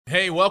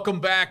Hey, welcome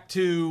back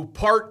to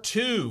part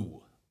 2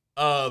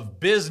 of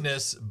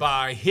Business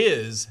by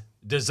His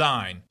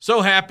Design.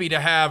 So happy to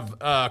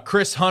have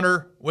Chris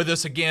Hunter with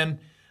us again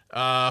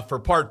for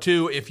part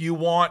 2. If you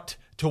want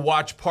to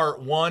watch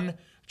part 1,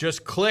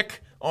 just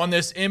click on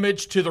this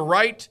image to the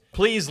right.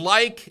 Please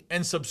like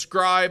and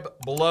subscribe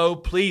below.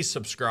 Please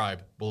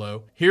subscribe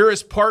below. Here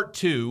is part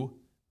 2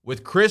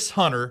 with Chris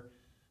Hunter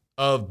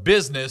of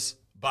Business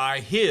by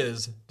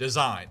His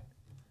Design.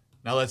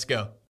 Now let's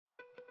go.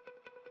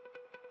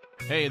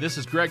 Hey, this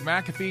is Greg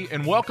McAfee,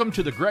 and welcome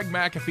to the Greg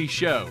McAfee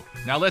Show.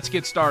 Now let's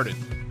get started.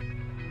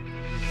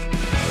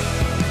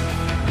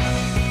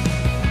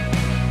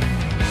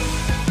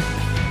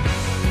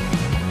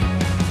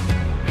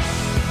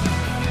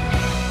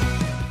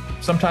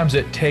 Sometimes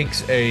it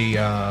takes a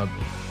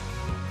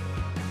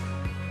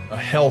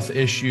health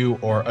issue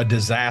or a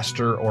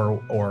disaster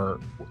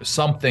or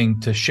something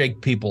to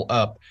shake people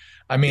up.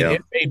 I mean,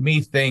 It made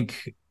me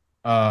think.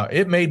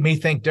 It made me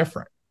think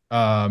different.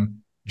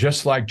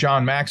 Just like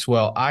John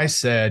Maxwell, I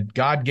said,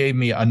 God gave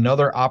me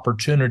another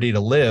opportunity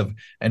to live,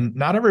 and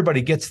not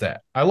everybody gets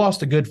that. I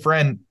lost a good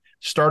friend,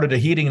 started a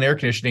heating and air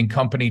conditioning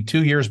company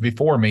 2 years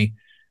before me,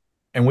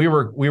 and we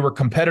were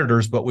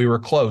competitors, but we were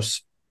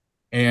close.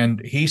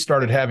 And he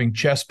started having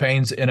chest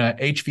pains in a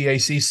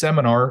HVAC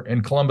seminar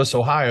in Columbus,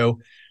 Ohio,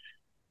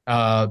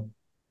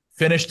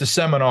 finished the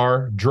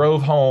seminar,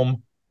 drove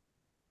home,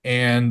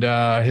 and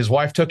his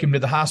wife took him to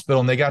the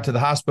hospital, and they got to the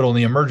hospital, and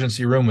the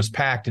emergency room was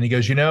packed. And he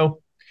goes,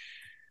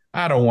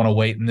 I don't want to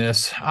wait in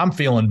this. I'm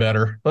feeling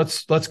better.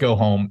 Let's go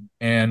home.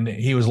 And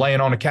he was laying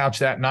on a couch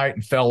that night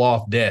and fell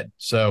off dead.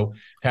 So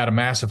had a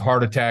massive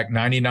heart attack,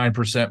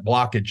 99%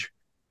 blockage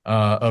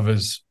of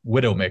his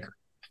widowmaker.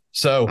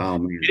 So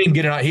he didn't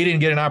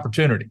get an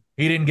opportunity.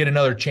 He didn't get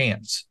another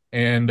chance.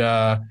 And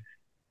I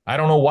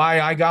don't know why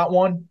I got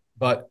one,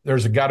 but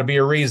there's got to be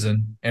a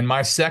reason. And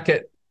my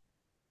second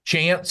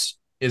chance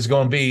is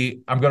going to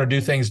be, I'm going to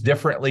do things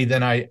differently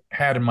than I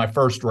had in my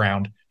first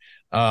round.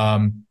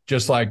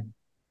 Just like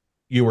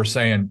you were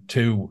saying,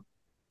 to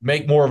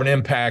make more of an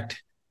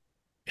impact,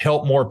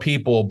 help more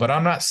people, but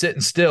I'm not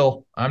sitting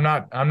still. I'm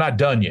not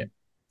done yet.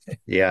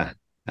 Yeah.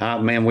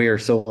 Man, we are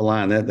so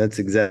aligned. That's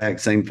the exact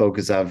same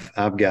focus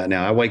I've got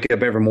now. I wake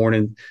up every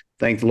morning,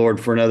 thank the Lord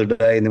for another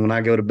day. And then when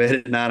I go to bed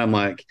at night, I'm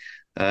like,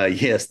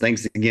 yes,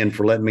 thanks again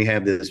for letting me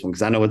have this one.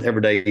 Cause I know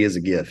every day is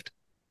a gift.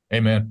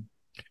 Amen.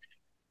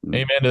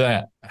 Amen to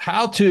that.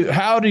 How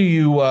do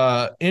you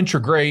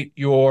integrate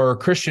your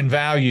Christian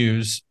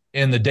values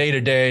in the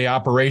day-to-day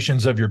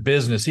operations of your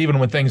business, even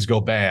when things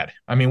go bad?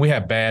 I mean, we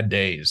have bad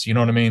days. You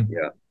know what I mean?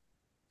 Yeah.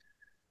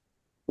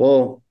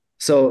 Well,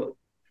 so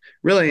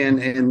really,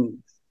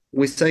 and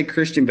we say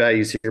Christian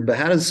values here, but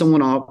how does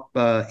someone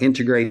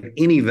integrate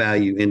any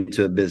value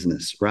into a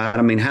business, right?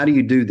 I mean, how do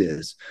you do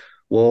this?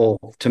 Well,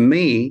 to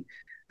me,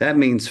 that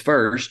means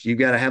first, you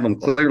got to have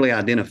them clearly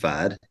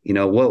identified.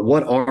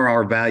 What are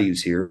our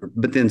values here?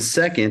 But then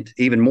second,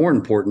 even more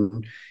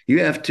important,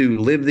 you have to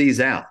live these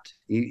out.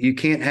 You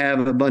can't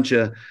have a bunch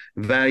of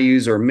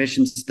values or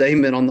mission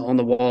statement on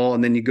the wall,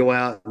 and then you go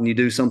out and you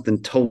do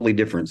something totally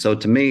different. So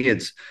to me,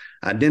 it's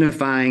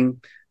identifying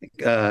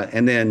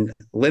and then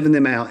living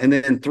them out. And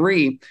then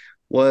 3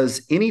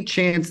 was any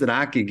chance that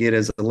I could get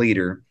as a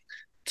leader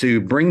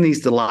to bring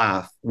these to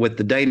life with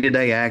the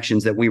day-to-day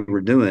actions that we were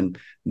doing.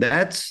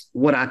 That's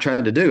what I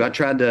tried to do. I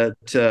tried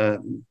to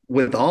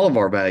with all of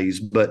our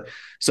values. But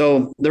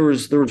so there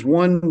was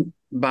one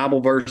Bible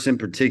verse in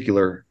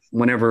particular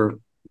whenever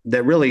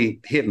that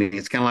really hit me.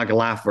 It's kind of like a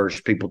life verse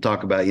people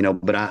talk about,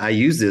 but I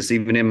use this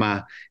even in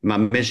my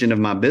mission of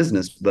my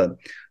business. But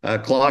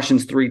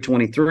Colossians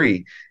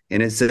 3:23,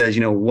 and it says,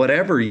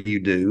 whatever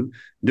you do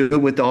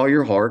it with all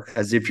your heart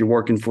as if you're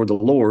working for the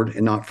Lord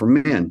and not for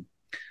men.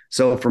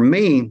 So for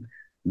me,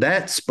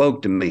 that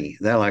spoke to me.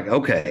 That like,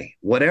 okay,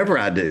 whatever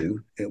I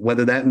do,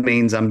 whether that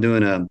means I'm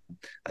doing a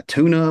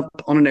tune-up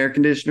on an air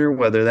conditioner,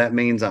 whether that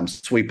means I'm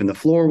sweeping the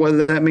floor,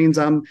 whether that means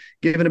I'm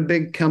giving a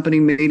big company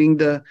meeting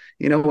to,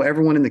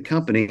 everyone in the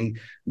company,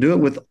 do it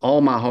with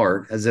all my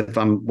heart as if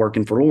I'm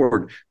working for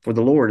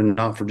the Lord and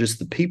not for just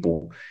the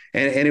people.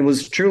 And it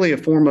was truly a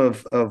form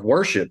of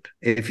worship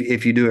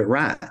if you do it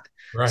right.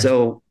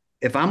 So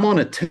if I'm on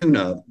a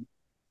tune-up,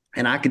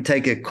 and I could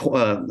take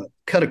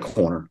cut a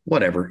corner,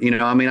 whatever,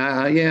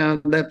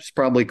 that's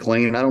probably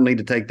clean. I don't need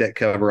to take that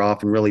cover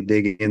off and really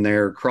dig in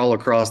there, crawl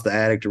across the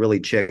attic to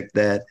really check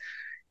that.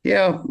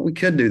 Yeah, we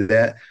could do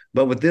that.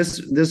 But with this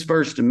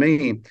verse to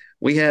me,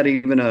 we had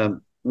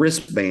even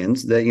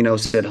wristbands that,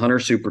 said Hunter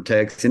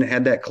Supertex, and it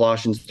had that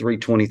Colossians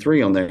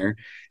 3:23 on there.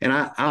 And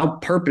I'll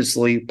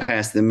purposely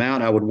pass them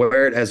out. I would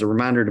wear it as a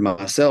reminder to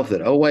myself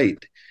that, oh,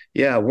 wait,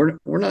 yeah, we're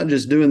not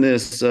just doing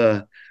this,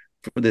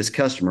 for this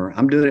customer.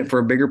 I'm doing it for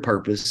a bigger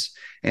purpose.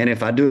 And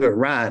if I do it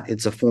right,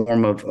 it's a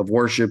form of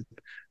worship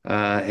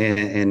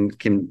and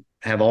can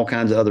have all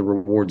kinds of other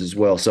rewards as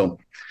well. So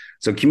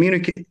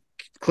communicate,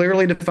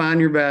 clearly define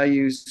your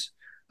values,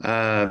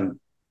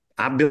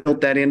 I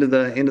built that into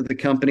the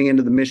company,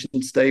 into the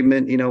mission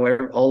statement,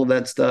 all of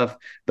that stuff,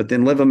 but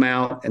then live them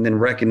out and then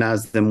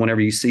recognize them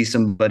whenever you see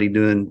somebody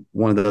doing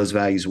one of those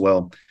values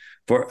well.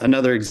 For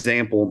another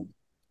example,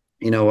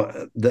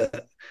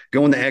 the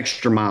going the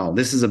extra mile.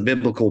 This is a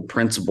biblical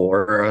principle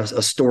or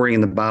a story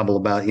in the Bible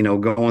about,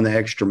 going the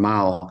extra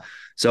mile.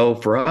 So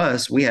for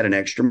us, we had an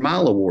extra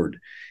mile award.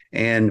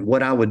 And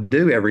what I would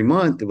do every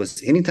month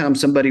was anytime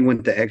somebody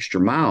went the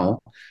extra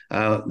mile,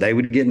 they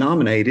would get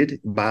nominated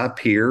by a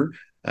peer,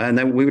 and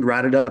then we would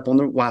write it up on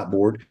the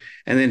whiteboard.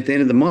 And then at the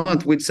end of the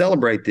month, we'd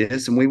celebrate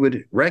this and we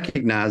would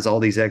recognize all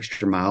these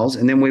extra miles.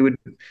 And then we would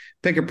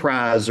pick a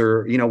prize,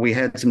 or, we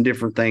had some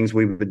different things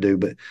we would do.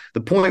 But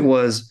the point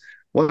was,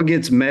 what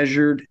gets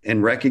measured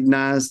and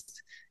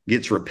recognized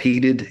gets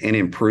repeated and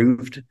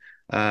improved.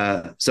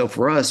 So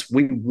for us,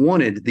 we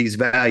wanted these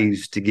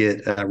values to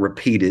get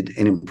repeated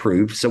and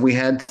improved. So we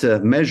had to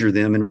measure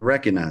them and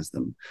recognize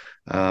them.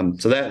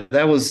 So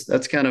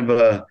that's kind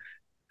of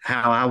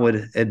how I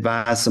would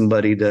advise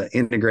somebody to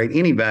integrate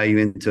any value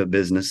into a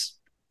business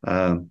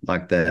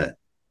like that.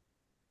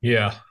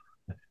 Yeah,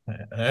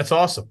 that's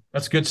awesome.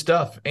 That's good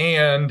stuff.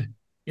 And,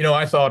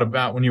 I thought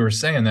about when you were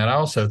saying that, I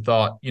also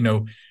thought,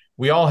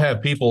 we all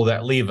have people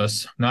that leave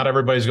us. Not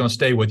everybody's going to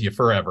stay with you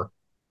forever.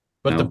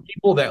 But the No.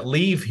 people that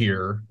leave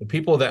here, the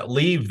people that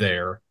leave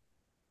there,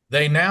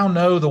 they now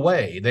know the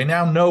way. They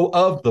now know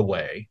of the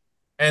way,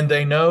 and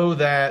they know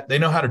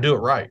how to do it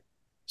right.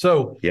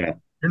 So Yeah.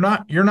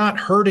 you're not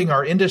hurting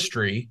our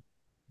industry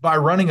by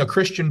running a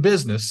Christian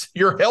business.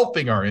 You're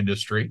helping our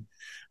industry,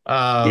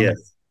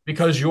 Yes.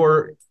 because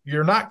you're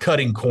not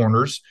cutting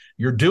corners.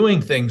 You're doing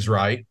things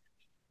right,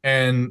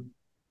 and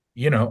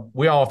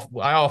I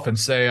often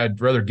say I'd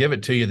rather give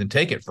it to you than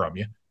take it from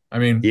you. I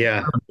mean,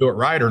 Yeah. do it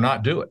right or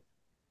not do it.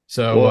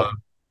 So Well,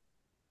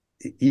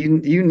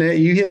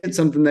 you hit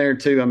something there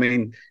too. I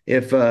mean,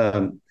 if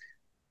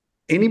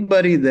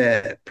anybody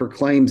that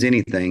proclaims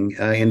anything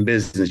in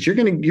business,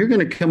 you're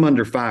gonna come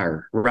under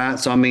fire, right?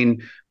 So I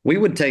mean, we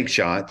would take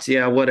shots,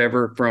 yeah,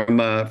 whatever,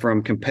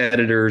 from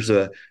competitors.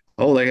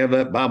 Oh, they have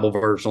that Bible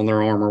verse on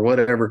their arm or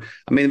whatever.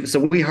 I mean, so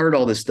we heard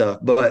all this stuff.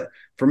 But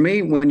for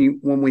me,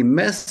 when we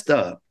messed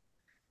up,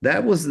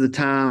 that was the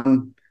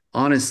time,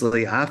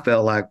 honestly, I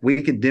felt like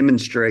we could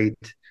demonstrate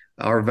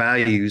our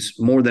values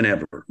more than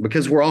ever,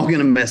 because we're all going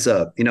to mess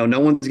up. No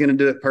one's going to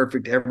do it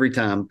perfect every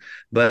time.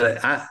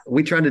 But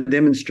we try to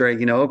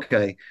demonstrate,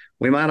 okay,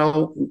 we might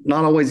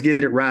not always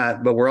get it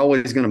right, but we're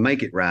always going to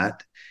make it right.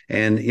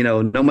 And,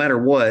 no matter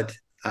what,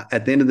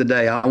 at the end of the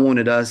day, I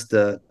wanted us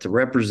to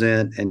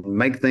represent and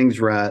make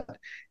things right,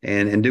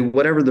 and do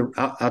whatever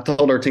I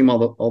told our team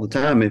all the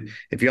time,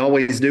 if you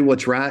always do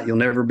what's right, you'll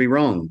never be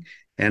wrong.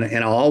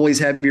 And I'll always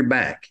have your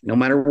back no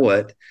matter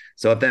what.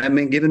 So if that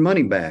meant giving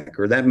money back,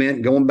 or that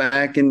meant going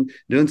back and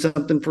doing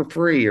something for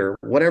free, or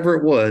whatever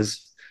it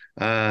was,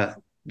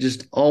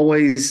 just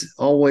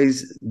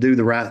always do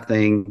the right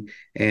thing,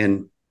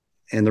 and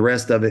the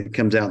rest of it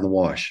comes out in the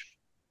wash.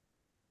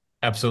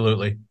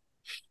 absolutely.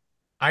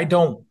 I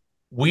don't,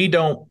 we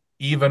don't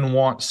even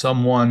want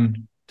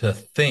someone to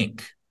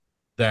think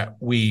that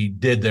we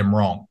did them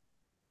wrong.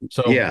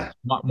 So Yeah.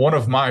 one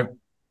of my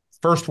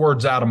first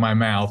words out of my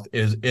mouth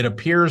is, it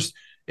appears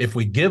if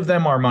we give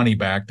them our money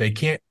back, they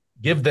can't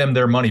give them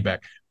their money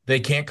back. They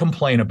can't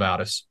complain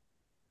about us.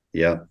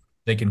 Yeah.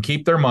 They can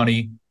keep their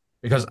money,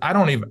 because I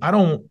don't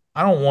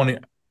want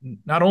to,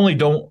 not only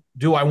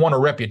do I want a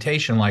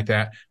reputation like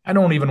that, I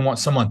don't even want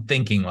someone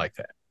thinking like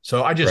that.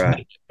 So I just Right.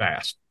 make it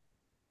fast.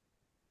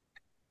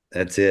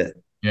 That's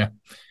it. Yeah.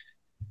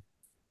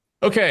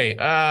 Okay.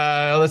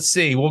 Let's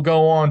see. We'll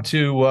go on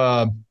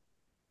to,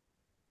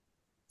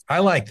 I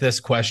like this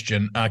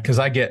question because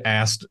I get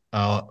asked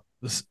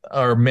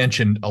or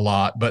mentioned a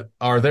lot, but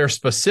are there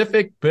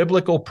specific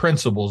biblical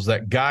principles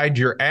that guide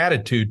your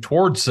attitude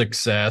towards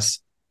success?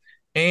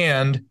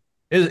 And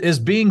is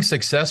being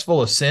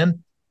successful a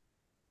sin?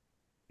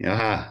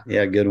 Yeah.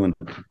 Yeah. Good one.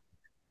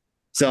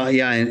 So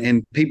yeah,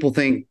 and people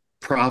think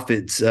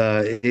profits,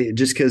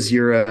 just because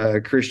you're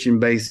a Christian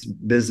based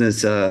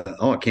business.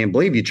 Oh, I can't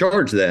believe you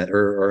charge that,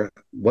 or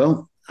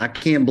well, I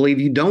can't believe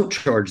you don't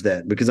charge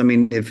that, because I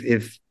mean,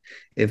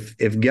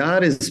 if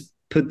God has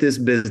put this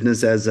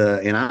business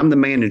and I'm the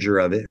manager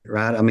of it,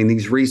 right? I mean,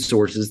 these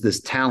resources, this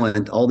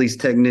talent, all these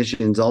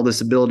technicians, all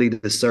this ability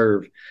to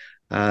serve,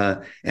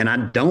 and I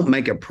don't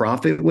make a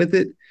profit with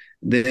it,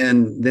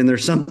 then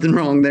there's something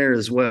wrong there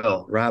as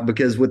well, right?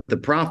 Because with the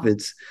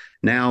profits,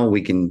 now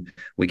we can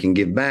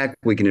give back,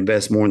 we can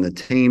invest more in the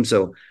team.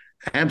 So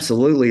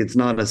absolutely, it's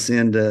not a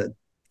sin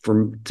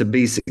to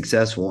be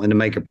successful and to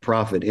make a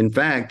profit. In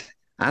fact,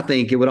 I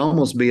think it would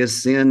almost be a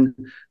sin,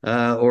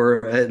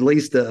 or at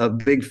least a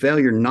big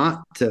failure,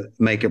 not to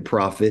make a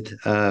profit,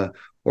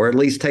 or at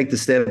least take the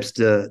steps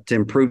to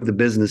improve the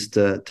business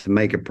to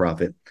make a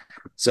profit.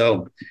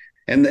 So,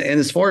 and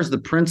as far as the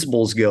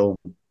principles go,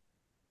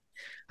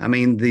 I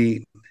mean,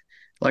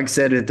 like I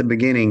said at the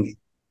beginning,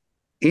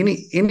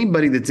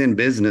 anybody that's in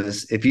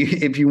business, if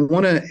you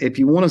want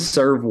to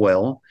serve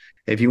well,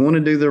 if you want to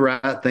do the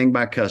right thing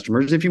by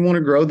customers, if you want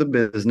to grow the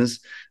business,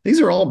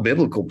 these are all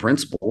biblical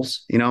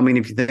principles. I mean,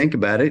 if you think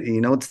about it,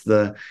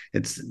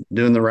 it's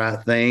doing the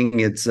right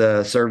thing, it's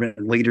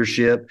servant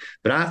leadership.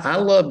 But I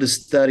love to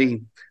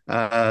study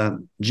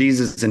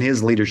Jesus and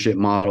his leadership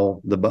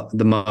model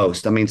the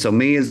most. I mean, so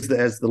me as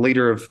the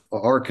leader of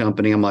our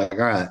company, I'm like, all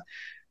right,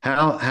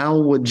 how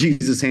would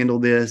Jesus handle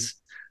this?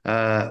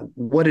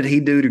 What did he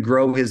do to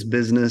grow his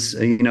business,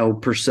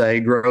 per se,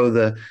 grow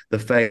the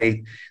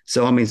faith?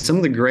 So, I mean, some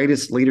of the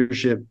greatest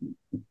leadership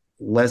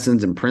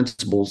lessons and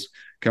principles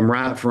come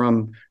right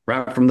from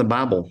the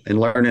Bible, and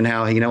learning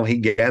how, he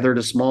gathered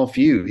a small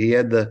few. He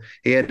had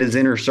his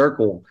inner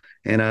circle,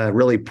 and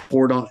really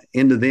poured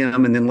into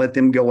them, and then let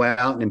them go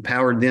out and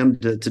empowered them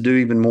to do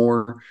even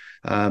more.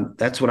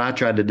 That's what I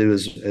tried to do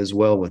as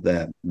well with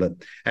that. But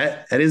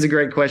that is a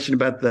great question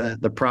about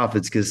the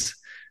prophets, because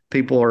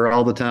people are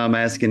all the time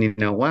asking,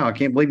 wow, I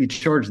can't believe you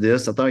charged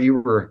this. I thought you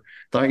were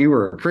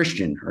a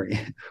Christian. Or,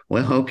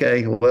 well,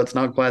 okay, well, it's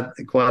not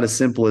quite as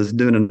simple as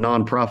doing a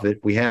nonprofit.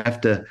 We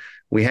have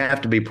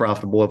to be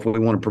profitable if we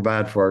want to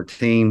provide for our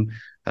team,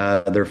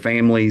 their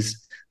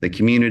families, the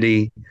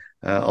community,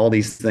 all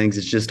these things.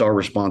 It's just our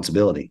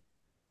responsibility.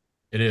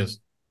 It is,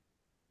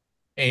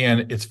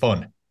 and it's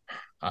fun.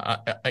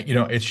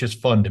 It's just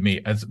fun to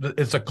me.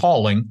 It's a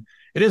calling.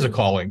 It is a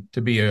calling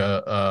to be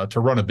to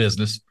run a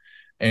business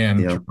and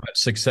to run it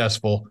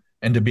successful,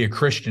 and to be a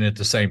Christian at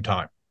the same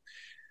time.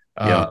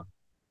 Yeah.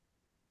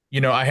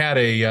 I had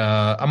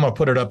I'm going to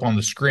put it up on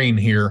the screen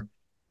here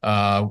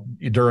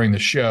during the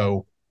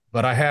show,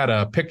 but I had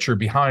a picture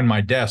behind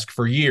my desk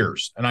for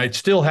years, and I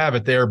still have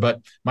it there, but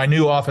my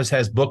new office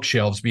has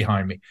bookshelves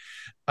behind me.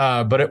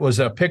 But it was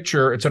a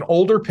picture. It's an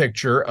older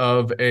picture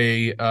of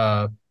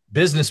a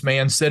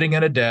businessman sitting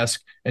at a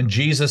desk, and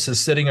Jesus is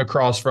sitting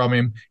across from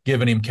him,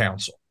 giving him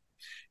counsel.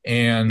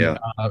 And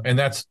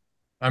that's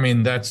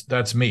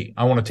me.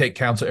 I want to take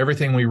counsel.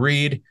 Everything we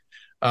read,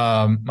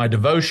 my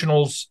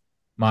devotionals,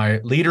 my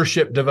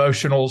leadership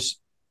devotionals,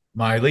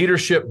 my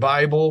leadership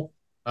Bible.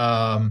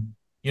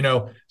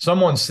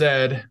 Someone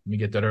said, let me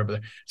get that over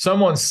there.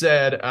 Someone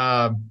said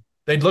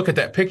they'd look at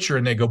that picture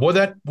and they go, boy,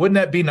 wouldn't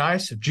that be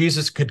nice if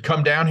Jesus could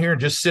come down here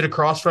and just sit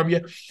across from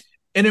you?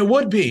 And it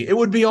would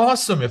be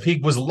awesome if he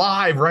was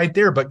live right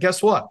there. But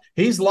guess what?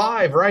 He's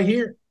live right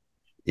here.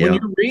 Yeah. When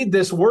you read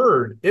this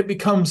word, it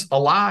becomes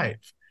alive,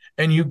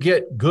 and you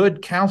get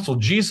good counsel.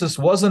 Jesus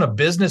wasn't a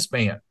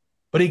businessman,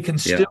 but he can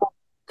still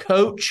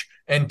coach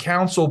and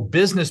counsel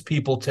business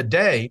people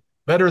today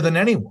better than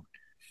anyone.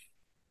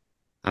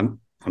 I'm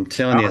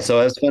telling you.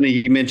 So that's funny.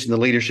 You mentioned the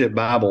leadership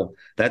Bible.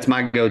 That's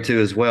my go-to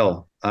as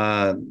well.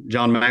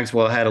 John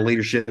Maxwell had a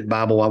leadership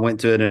Bible. I went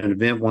to it at an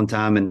event one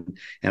time, and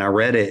I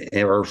read it,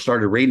 or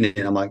started reading it.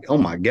 And I'm like, oh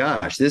my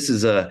gosh, this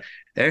is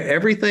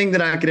everything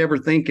that I could ever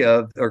think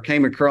of or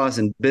came across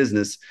in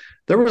business.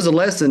 There was a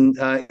lesson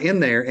in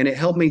there, and it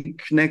helped me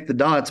connect the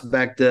dots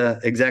back to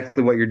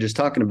exactly what you're just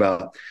talking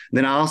about. And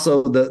then I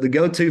also, the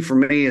go-to for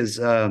me is,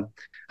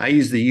 I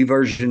use the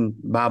YouVersion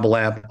Bible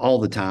app all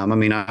the time. I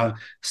mean, I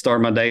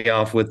start my day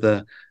off with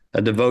a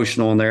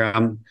devotional in there.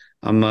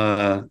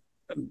 I'm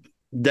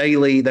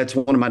daily. That's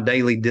one of my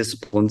daily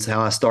disciplines.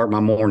 How I start my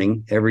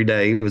morning every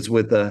day is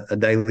with a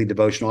daily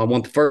devotional. I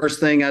want the first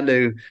thing I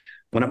do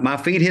when my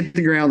feet hit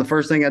the ground, the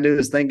first thing I do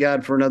is thank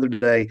God for another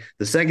day.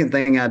 The second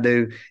thing I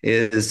do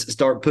is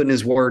start putting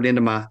his word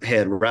into my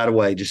head right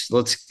away. Just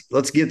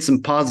let's get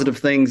some positive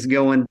things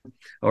going,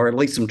 or at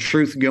least some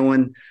truth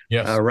going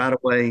right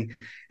away.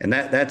 And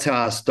that's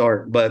how I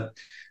start. But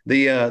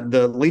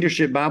the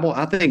leadership Bible,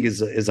 I think,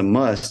 is a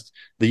must.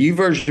 The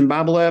YouVersion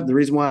Bible app, the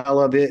reason why I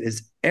love it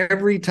is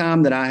every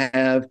time that I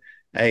have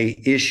a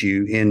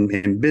issue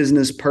in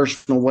business,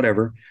 personal,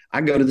 whatever, I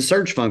go to the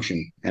search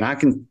function and I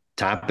can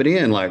type it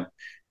in, like,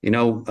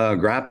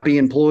 gripey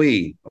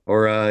employee,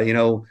 or,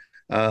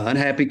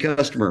 unhappy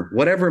customer,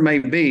 whatever it may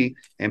be.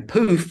 And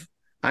poof,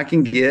 I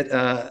can get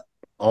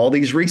all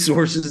these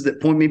resources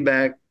that point me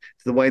back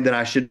to the way that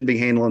I should be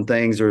handling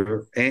things.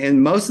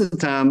 And most of the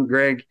time,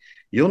 Greg,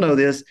 you'll know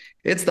this,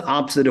 it's the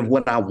opposite of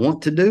what I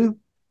want to do.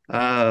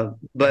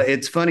 But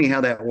it's funny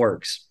how that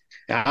works.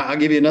 I'll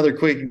give you another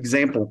quick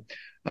example.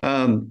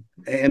 And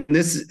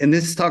this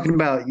is talking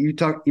about, you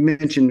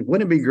mentioned,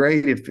 wouldn't it be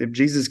great if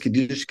Jesus could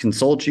just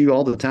consult you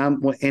all the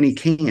time? Well, and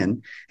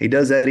he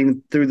does that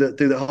even through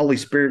the Holy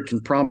Spirit,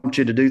 can prompt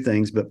you to do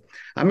things. But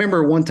I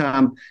remember one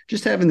time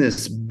just having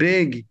this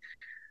big,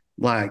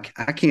 like,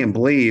 I can't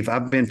believe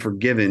I've been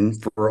forgiven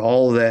for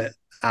all that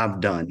I've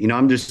done.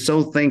 I'm just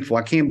so thankful.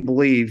 I can't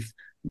believe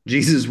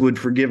Jesus would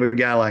forgive a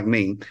guy like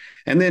me.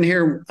 And then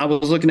here I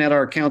was looking at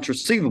our accounts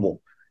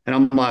receivable, and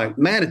I'm like,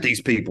 mad at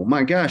these people.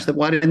 My gosh,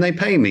 why didn't they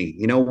pay me?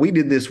 We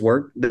did this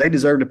work. They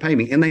deserve to pay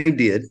me. And they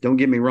did. Don't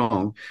get me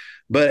wrong.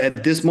 But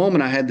at this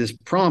moment, I had this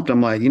prompt.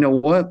 I'm like, you know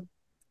what,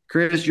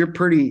 Chris,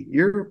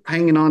 you're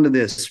hanging on to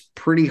this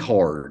pretty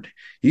hard.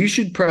 You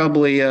should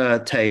probably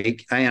and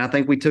I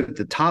think we took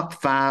the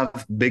top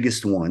 5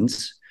 biggest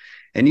ones,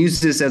 and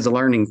use this as a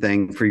learning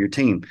thing for your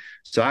team.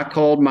 So I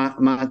called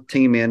my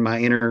team in, my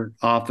inner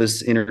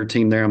office, inner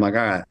team there. I'm like,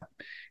 all right,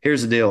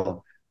 here's the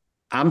deal.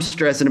 I'm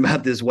stressing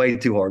about this way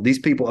too hard. These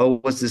people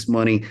owe us this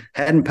money,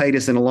 hadn't paid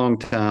us in a long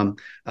time.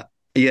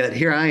 Yet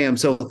here I am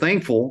so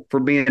thankful for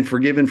being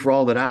forgiven for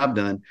all that I've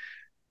done.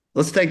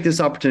 Let's take this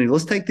opportunity.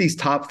 Let's take these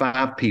top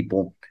 5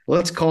 people.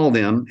 Let's call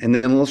them and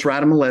then let's write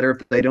them a letter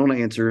if they don't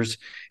answer us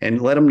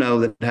and let them know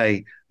that,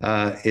 hey,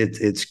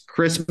 it's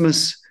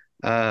Christmas.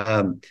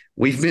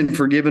 We've been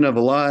forgiven of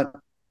a lot.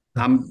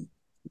 I'm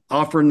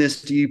offering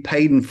this to you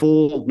paid in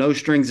full, no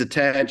strings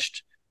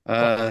attached.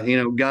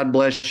 God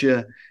bless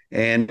you.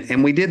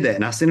 And we did that,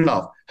 and I sent it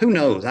off. Who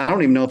knows? I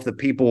don't even know if the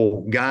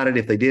people got it,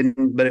 if they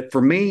didn't. But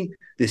for me,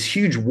 this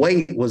huge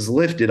weight was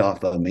lifted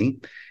off of me,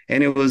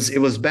 and it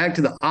was back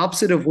to the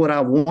opposite of what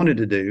I wanted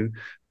to do.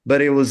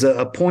 But it was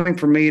a point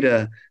for me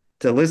to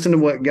listen to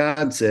what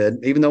God said,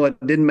 even though it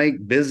didn't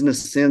make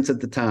business sense at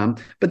the time.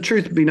 But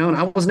truth be known,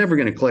 I was never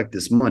going to collect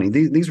this money.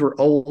 These were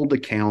old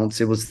accounts.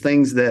 It was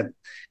things that,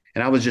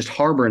 and I was just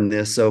harboring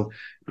this. So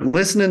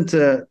listening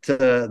to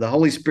the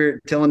Holy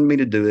Spirit telling me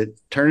to do it,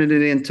 turning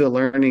it into a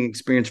learning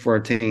experience for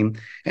our team.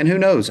 And who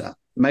knows,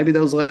 maybe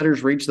those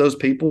letters reach those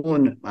people,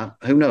 and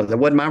who knows? That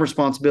wasn't my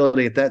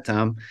responsibility at that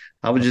time.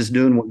 I was just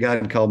doing what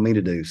God had called me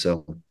to do.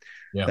 So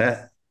Yeah.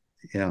 that,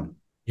 yeah.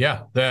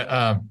 Yeah.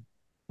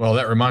 Well,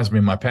 that reminds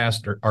me,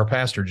 our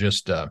pastor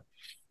just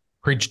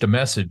preached a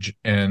message,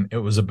 and it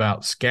was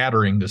about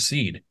scattering the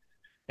seed.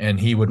 And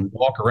he would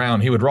walk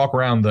around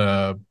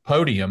the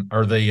podium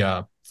or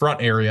the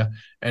front area,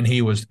 and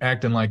he was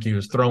acting like he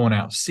was throwing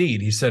out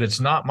seed. He said, it's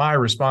not my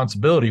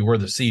responsibility where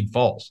the seed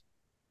falls.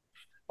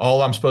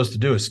 All I'm supposed to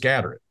do is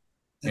scatter it.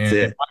 That's And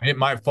it. it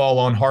might fall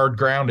on hard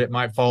ground, it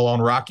might fall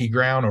on rocky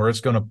ground, or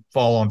it's going to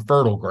fall on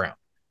fertile ground.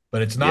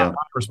 But it's not Yeah.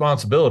 my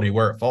responsibility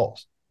where it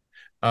falls.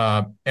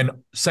 And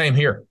same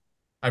here.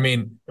 I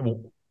mean,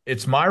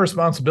 it's my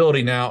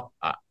responsibility now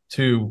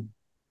to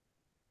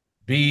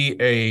be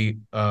a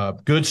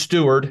good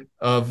steward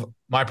of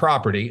my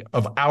property,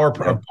 of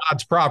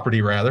God's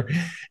property, rather.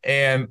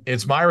 And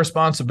it's my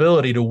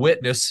responsibility to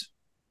witness,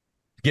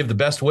 give the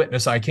best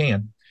witness I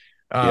can.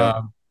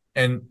 Yeah.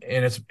 And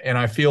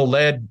I feel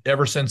led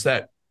ever since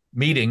that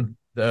meeting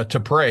to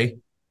pray.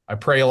 I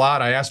pray a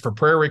lot. I ask for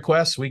prayer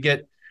requests. We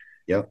get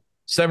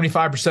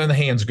 75% of the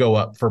hands go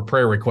up for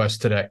prayer requests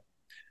today.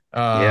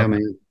 Yeah,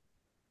 man.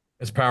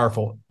 It's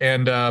powerful.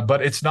 And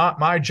but it's not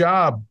my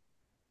job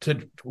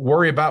to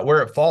worry about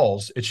where it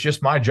falls. It's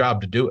just my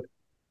job to do it.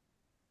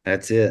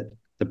 That's it.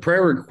 The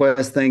prayer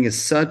request thing is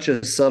such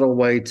a subtle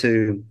way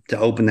to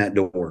open that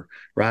door,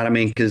 right? I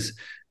mean, because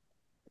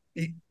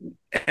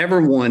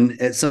everyone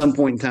at some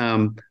point in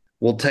time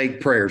will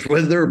take prayers,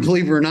 whether they're a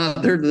believer or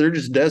not. They're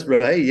just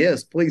desperate. Hey,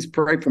 yes, please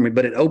pray for me.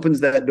 But it opens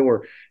that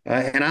door,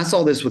 and I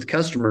saw this with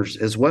customers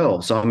as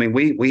well. So I mean,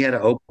 we had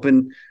an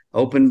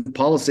open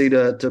policy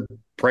to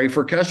pray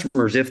for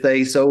customers if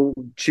they so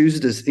choose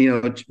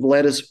to,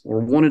 let us or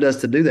wanted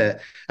us to do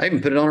that. I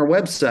even put it on our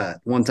website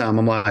one time.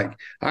 I'm like,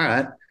 all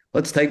right,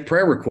 let's take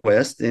prayer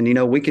requests, and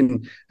we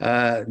can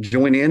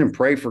join in and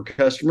pray for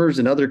customers,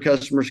 and other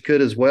customers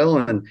could as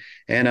well.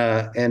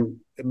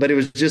 But it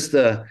was just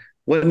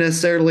wasn't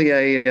necessarily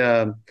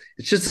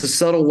it's just a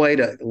subtle way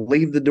to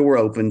leave the door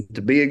open,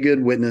 to be a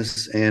good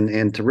witness,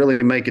 and to really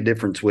make a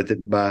difference with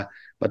it by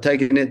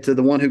taking it to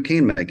the one who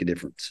can make a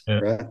difference. Yeah,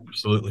 right.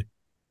 Absolutely.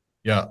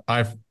 Yeah.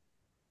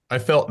 I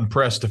felt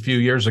impressed a few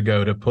years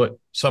ago to put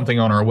something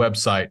on our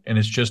website, and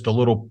it's just a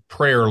little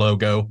prayer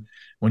logo.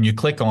 When you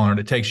click on it,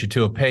 it takes you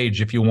to a page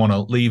if you want to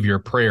leave your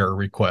prayer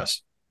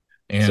request.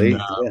 And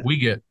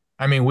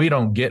we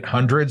don't get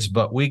hundreds,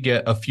 but we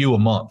get a few a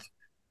month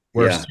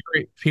where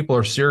people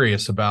are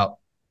serious about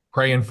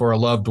praying for a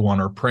loved one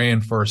or praying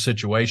for a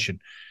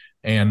situation.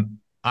 And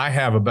I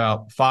have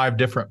about 5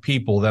 different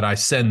people that I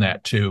send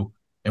that to,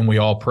 and we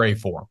all pray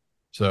for them.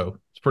 So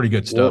it's pretty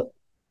good stuff. Well,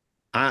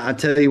 I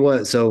tell you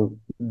what, so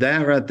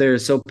that right there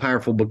is so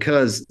powerful,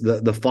 because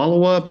the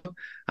follow-up,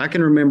 I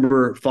can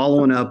remember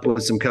following up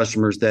with some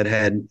customers that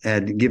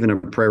had given a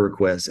prayer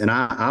request, and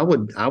I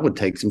would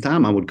take some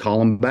time. I would call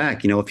them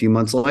back, a few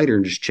months later,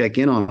 and just check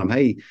in on them.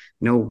 Hey,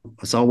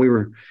 I saw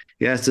you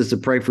asked us to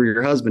pray for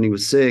your husband. He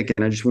was sick,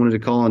 and I just wanted to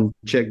call and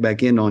check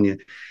back in on you.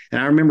 And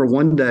I remember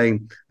one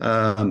day,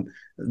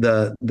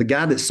 the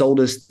guy that sold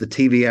us the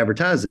TV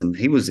advertising,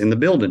 he was in the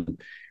building.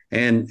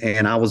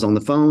 And I was on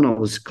the phone. I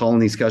was calling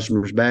these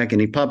customers back,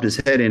 and he popped his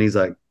head in. He's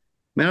like,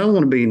 "Man, I don't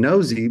want to be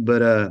nosy,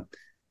 but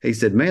he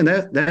said, man,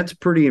 that's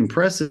pretty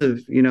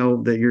impressive.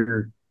 That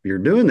you're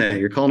doing that.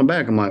 You're calling them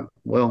back." I'm like,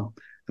 "Well,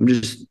 I'm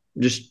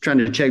just trying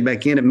to check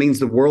back in." It means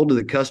the world to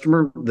the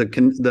customer.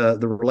 The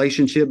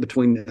relationship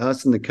between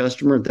us and the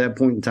customer at that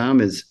point in time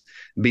is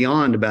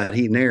beyond about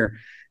heat and air.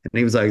 And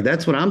he was like,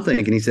 "That's what I'm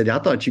thinking." He said, "I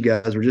thought you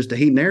guys were just a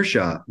heat and air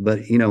shop, but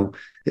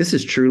this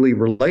is truly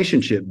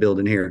relationship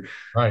building here."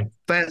 Right.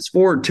 Fast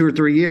forward 2 or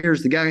 3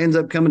 years, the guy ends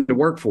up coming to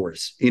work for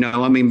us.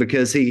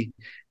 Because he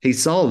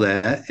saw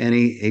that, and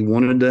he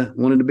wanted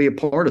to be a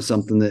part of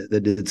something that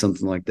did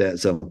something like that.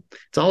 So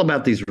it's all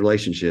about these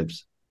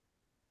relationships.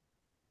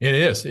 It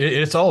is.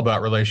 It's all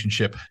about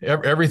relationship.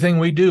 Everything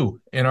we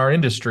do in our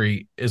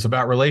industry is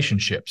about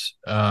relationships.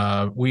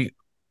 We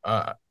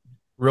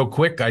real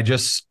quick, I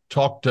just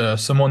talked to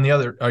someone the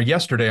other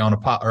yesterday on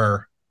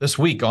or this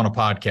week on a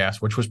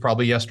podcast, which was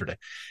probably yesterday,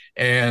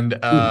 and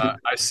I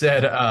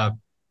said,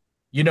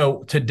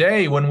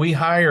 today when we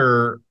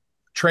hire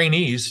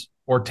trainees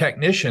or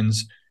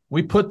technicians,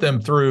 we put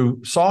them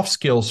through soft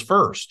skills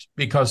first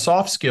because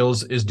soft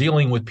skills is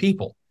dealing with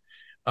people.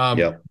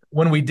 Yeah.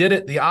 When we did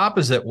it the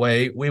opposite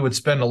way, we would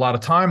spend a lot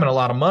of time and a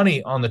lot of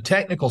money on the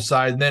technical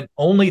side, and then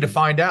only to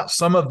find out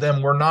some of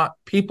them were not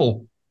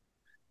people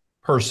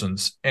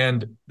persons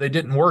and they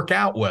didn't work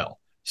out well.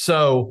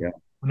 So Yeah.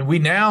 when we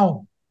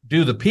now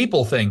do the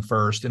people thing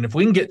first, and if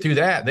we can get through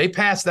that, they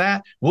pass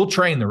that, we'll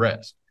train the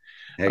rest.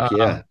 Heck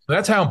yeah. So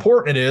that's how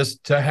important it is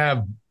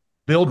to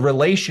build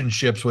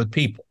relationships with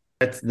people.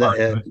 That's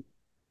the,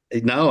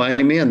 no,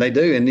 amen. They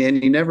do. And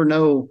you never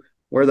know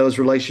where those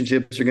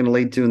relationships are going to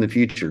lead to in the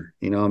future.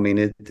 I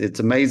mean, it's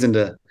amazing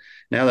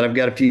now that I've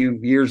got a few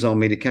years on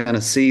me to kind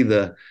of see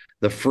the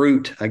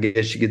fruit, I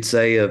guess you could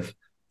say, of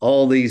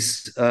all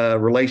these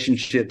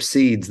relationship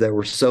seeds that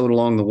were sowed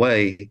along the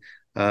way.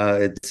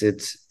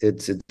 It's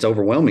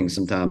overwhelming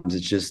sometimes.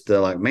 It's just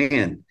like,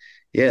 man,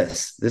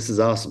 yes, this is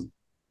awesome.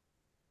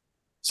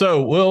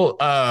 So we'll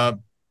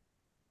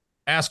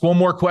ask one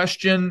more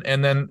question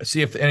and then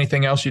see if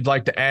anything else you'd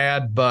like to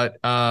add. But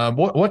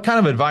what kind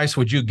of advice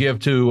would you give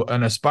to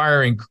an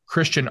aspiring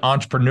Christian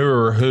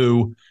entrepreneur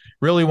who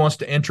really wants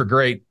to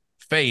integrate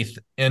faith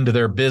into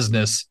their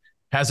business,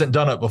 hasn't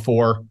done it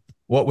before?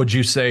 What would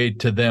you say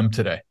to them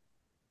today?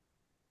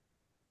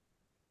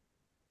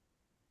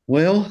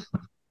 Well,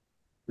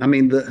 I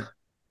mean,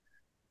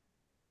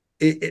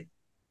 it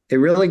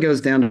really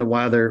goes down to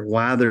why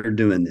they're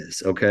doing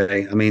this.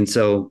 Okay. I mean,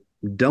 so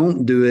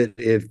don't do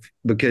it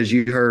because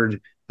you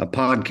heard a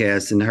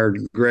podcast and heard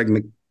Greg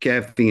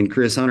McAfee and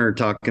Chris Hunter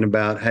talking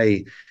about,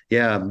 hey,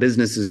 yeah,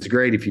 business is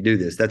great if you do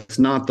this. That's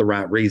not the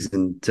right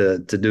reason to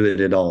do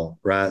it at all.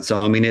 Right. So,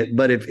 I mean,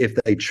 but if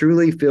they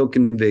truly feel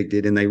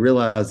convicted and they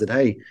realize that,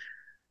 hey,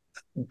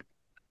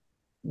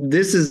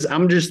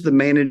 I'm just the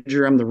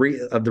manager. I'm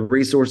of the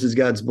resources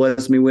God's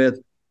blessed me with.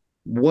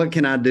 What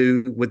can I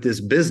do with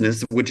this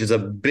business, which is a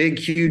big,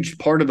 huge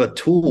part of a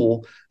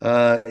tool,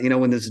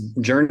 in this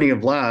journey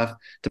of life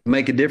to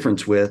make a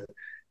difference with.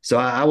 So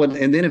I would,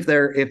 and then if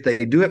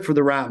they do it for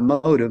the right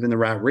motive and the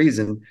right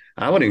reason,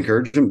 I would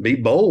encourage them, be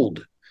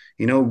bold,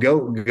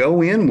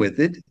 go in with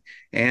it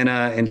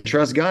and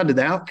trust God to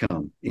the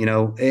outcome,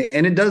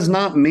 and it does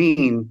not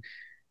mean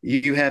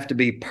you have to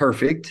be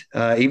perfect,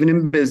 even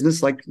in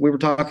business, like we were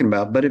talking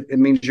about, but it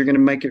means you're going to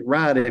make it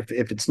right.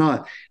 If it's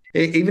not,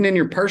 even in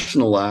your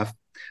personal life,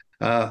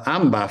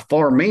 I'm by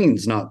far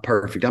means not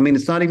perfect. I mean,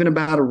 it's not even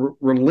about a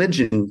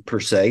religion per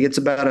se. It's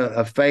about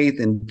a faith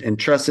and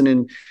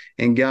trusting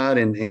in God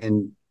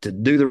and to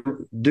do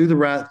the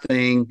right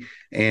thing,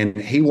 and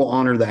He will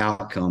honor the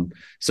outcome.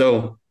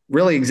 So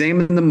really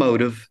examine the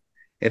motive.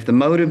 If the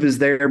motive is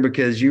there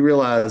because you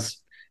realize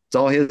it's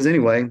all His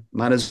anyway,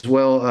 might as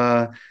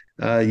well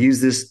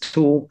use this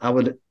tool. I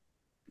would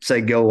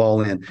say go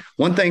all in.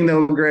 One thing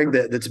though, Greg,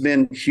 that's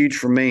been huge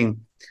for me,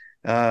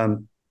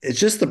 it's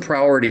just the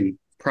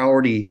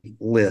priority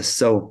list.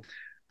 So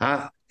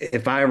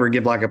if I ever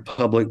give like a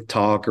public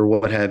talk or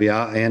what have you,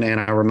 and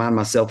I remind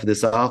myself of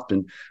this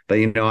often, but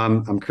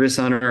I'm Chris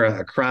Hunter,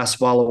 a Christ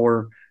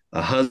follower,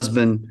 a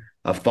husband,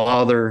 a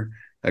father,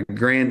 a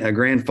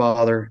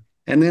grandfather,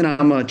 and then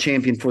I'm a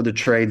champion for the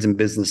trades and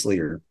business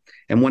leader.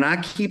 And when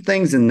I keep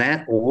things in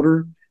that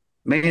order,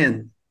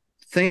 man,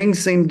 things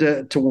seem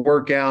to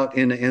work out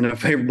in a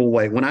favorable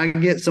way. When I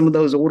get some of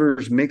those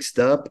orders mixed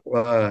up,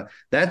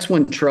 that's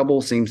when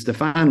trouble seems to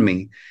find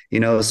me.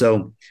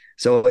 So,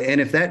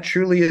 and if that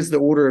truly is the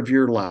order of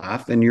your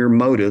life and your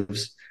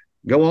motives,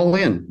 go all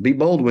in, be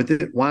bold with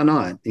it. Why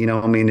not?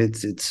 I mean,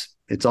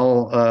 it's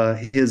all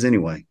His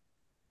anyway.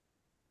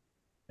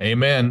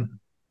 Amen.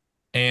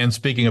 And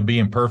speaking of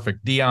being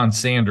perfect, Deion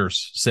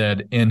Sanders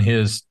said in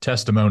his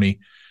testimony,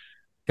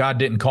 God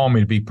didn't call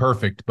me to be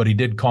perfect, but He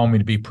did call me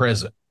to be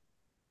present.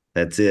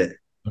 That's it.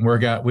 And we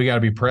got to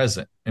be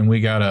present, and we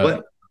got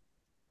to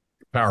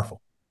powerful.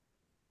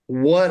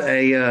 What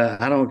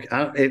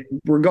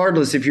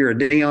regardless if you're a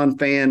Deion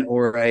fan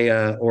or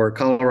a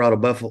Colorado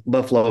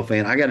Buffalo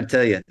fan, I got to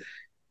tell you,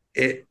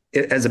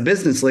 as a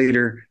business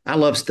leader, I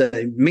love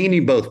studying. Me and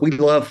you both, we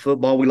love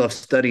football. We love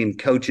studying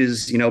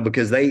coaches,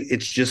 because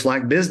it's just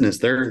like business.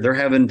 They're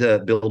having to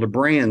build a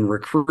brand,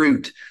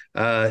 recruit,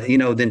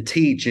 then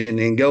teach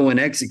and go and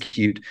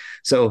execute.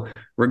 So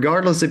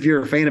regardless if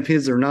you're a fan of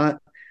his or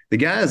not, the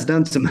guy has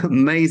done some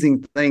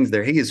amazing things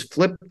there. He has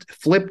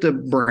flipped a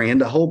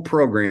brand, a whole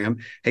program.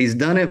 He's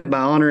done it by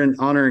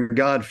honoring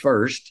God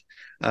first.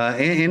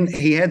 And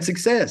he had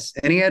success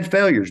and he had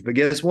failures, but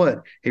guess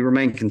what? He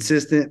remained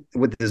consistent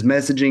with his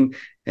messaging.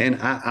 And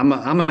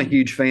I'm a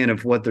huge fan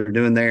of what they're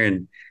doing there.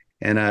 And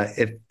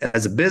if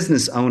as a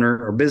business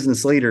owner or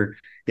business leader,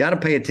 you got to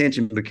pay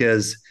attention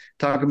because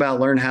talk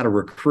about learn how to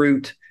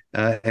recruit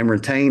and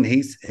retain.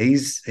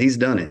 He's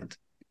done it.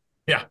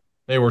 Yeah.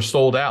 they were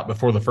sold out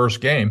before the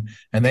first game,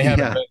 and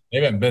Yeah. they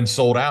haven't been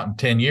sold out in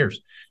 10 years.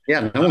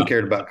 Yeah. No one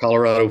cared about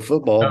Colorado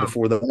football No.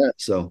 before that.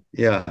 So,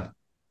 yeah.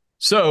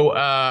 So,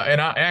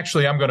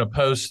 I'm going to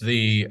post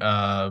the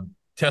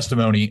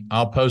testimony.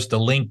 I'll post a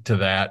link to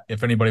that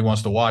if anybody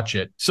wants to watch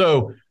it.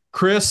 So,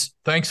 Chris,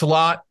 thanks a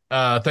lot.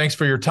 Thanks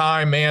for your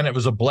time, man. It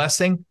was a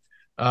blessing.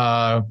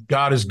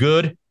 God is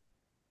good.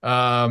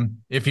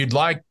 If you'd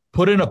like,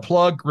 put in a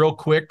plug real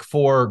quick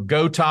for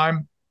Go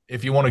Time.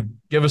 If you want to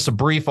give us a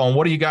brief on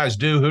what do you guys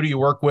do, who do you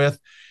work with,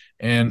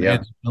 and Yeah.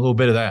 a little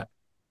bit of that.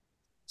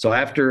 So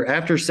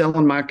after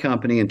selling my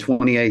company in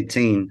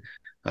 2018,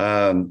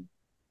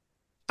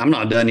 I'm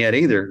not done yet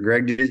either,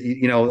 Greg.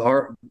 You know,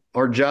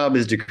 our job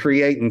is to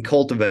create and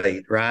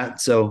cultivate, right?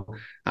 So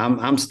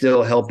I'm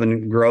still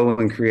helping grow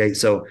and create.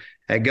 So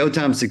at Go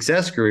Time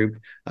Success Group,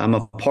 I'm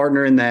a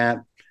partner in that,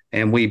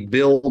 and we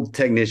build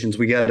technicians.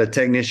 We got a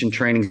technician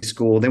training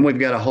school. Then we've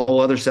got a whole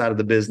other side of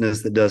the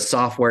business that does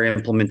software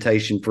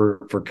implementation for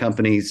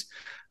companies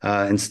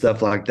and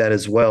stuff like that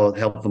as well.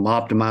 Help them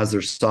optimize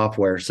their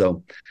software.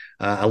 So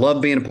I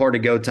love being a part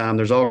of Go Time.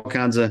 There's all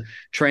kinds of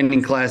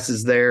training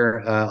classes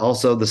there.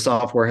 Also, the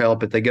software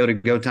help. If they go to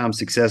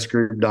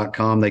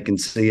gotimesuccessgroup.com, they can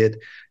see it,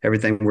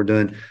 everything we're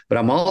doing. But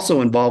I'm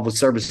also involved with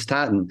Service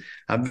Titan.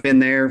 I've been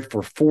there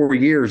for 4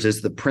 years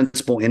as the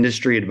principal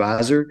industry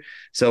advisor.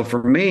 So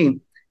for me,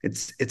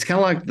 it's kind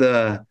of like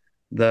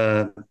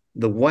the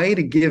way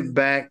to give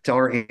back to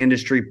our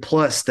industry,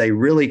 plus stay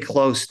really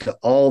close to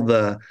all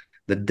the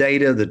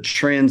data, the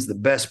trends, the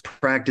best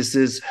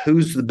practices,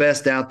 who's the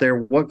best out there,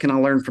 what can I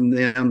learn from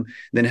them,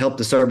 then help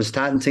the Service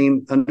Titan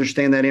team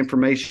understand that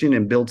information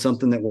and build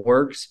something that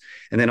works,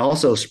 and then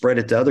also spread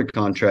it to other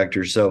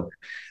contractors. So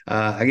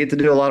I get to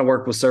do a lot of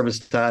work with Service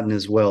Titan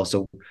as well.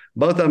 So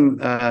both of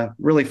them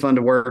really fun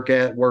to work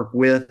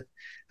with.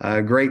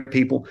 Great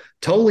people,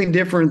 totally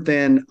different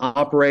than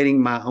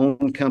operating my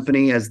own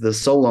company as the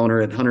sole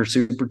owner at Hunter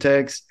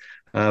Supertex.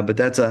 But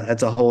that's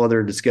a whole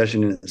other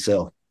discussion in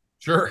itself.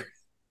 Sure.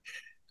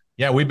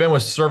 Yeah, we've been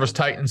with Service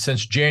Titan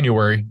since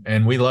January,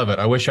 and we love it.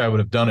 I wish I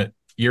would have done it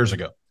years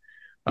ago.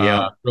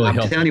 Yeah, Really I'm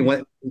helped. telling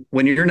you,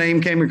 when your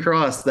name came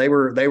across, they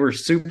were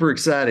super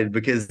excited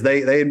because they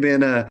had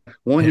been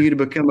wanting you to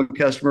become a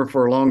customer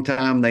for a long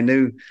time. They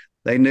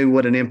knew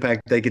what an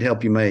impact they could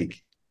help you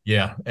make.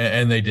 Yeah,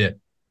 and they did.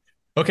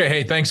 Okay,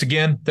 hey, thanks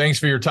again. Thanks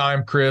for your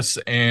time, Chris,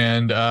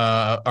 and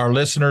our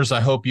listeners.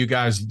 I hope you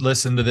guys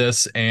listen to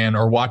this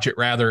or watch it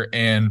rather,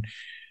 and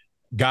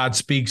God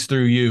speaks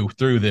through you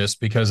through this,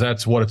 because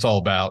that's what it's all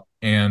about.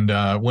 And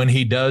when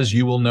he does,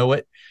 you will know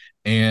it.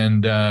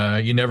 And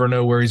you never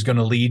know where he's going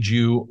to lead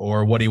you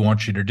or what he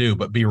wants you to do,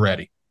 but be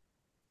ready.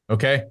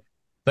 Okay.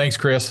 Thanks,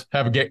 Chris.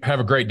 Have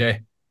a great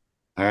day.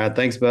 All right.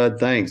 Thanks, bud.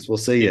 Thanks. We'll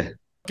see you.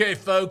 Okay,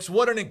 folks,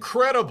 what an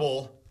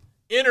incredible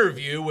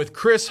interview with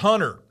Chris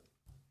Hunter.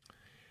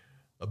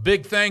 A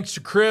big thanks to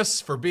Chris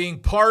for being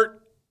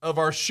part of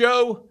our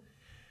show.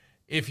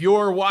 If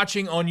you're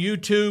watching on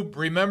YouTube,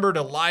 remember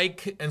to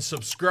like and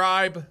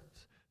subscribe.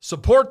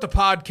 Support the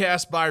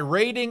podcast by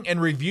rating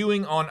and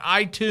reviewing on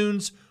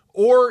iTunes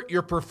or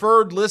your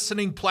preferred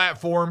listening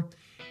platform.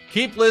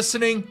 Keep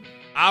listening.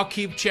 I'll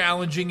keep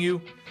challenging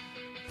you.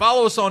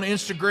 Follow us on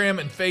Instagram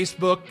and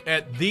Facebook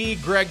at The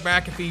Greg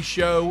McAfee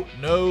Show.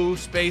 No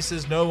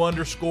spaces, no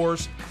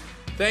underscores.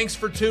 Thanks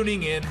for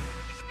tuning in.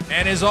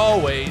 And as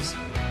always,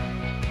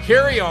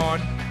 carry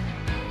on.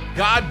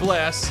 God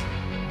bless.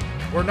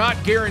 We're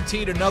not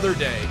guaranteed another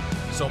day,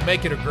 so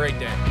make it a great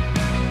day.